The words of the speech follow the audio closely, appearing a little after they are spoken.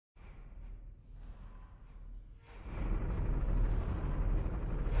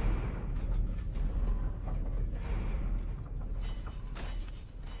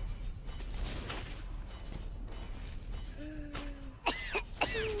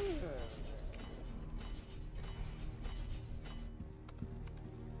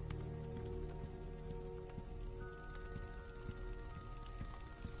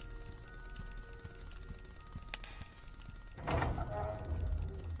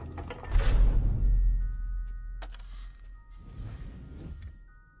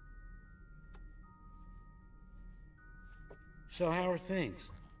So how are things?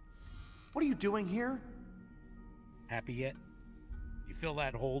 What are you doing here? Happy yet? You feel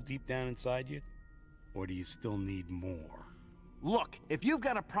that hole deep down inside you? Or do you still need more? Look, if you've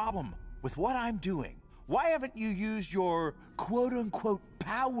got a problem with what I'm doing, why haven't you used your quote-unquote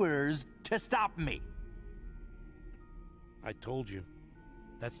powers to stop me? I told you.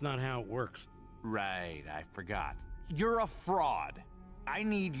 That's not how it works. Right, I forgot. You're a fraud. I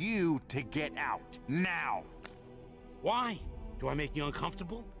need you to get out, now. Why? Do I make you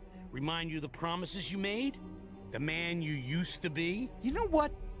uncomfortable? Remind you of the promises you made? The man you used to be? You know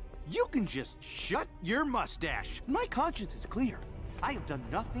what? You can just shut your mustache. My conscience is clear. I have done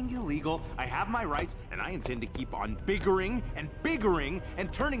nothing illegal, I have my rights, and I intend to keep on biggering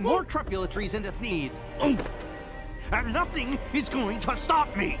and turning more tripulatries into thieves. And nothing is going to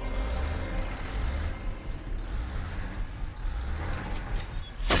stop me!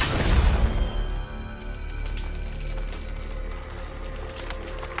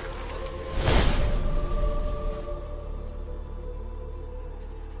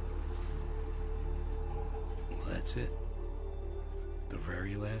 That's it. The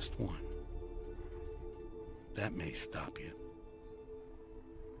very last one. That may stop you.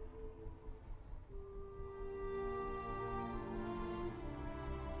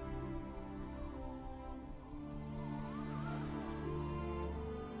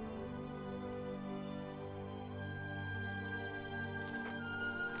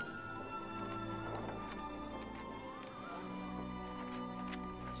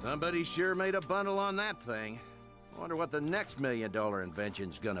 Somebody sure made a bundle on that thing. Wonder what the next $1 million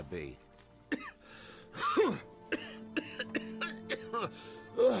invention's gonna be.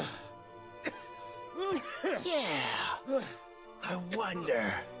 Yeah, I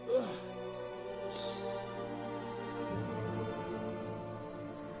wonder.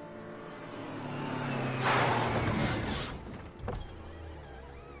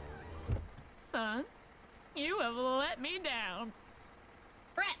 Son, you have let me down.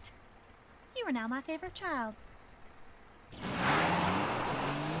 Brett, you are now my favorite child.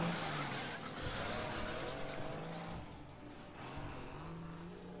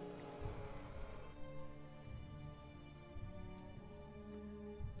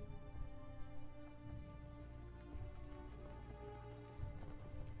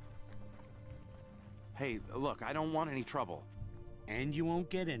 Hey, look, I don't want any trouble. And you won't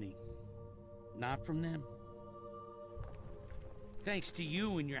get any. Not from them. Thanks to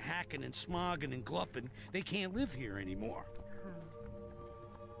you and your hacking and smogging and glupping, they can't live here anymore.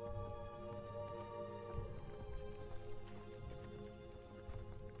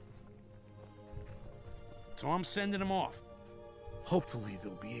 So I'm sending them off. Hopefully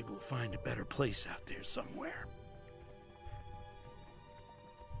they'll be able to find a better place out there somewhere.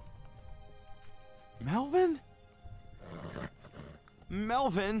 Melvin?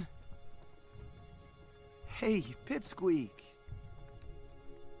 Melvin? Hey, Pipsqueak.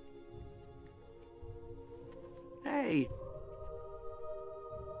 Hey,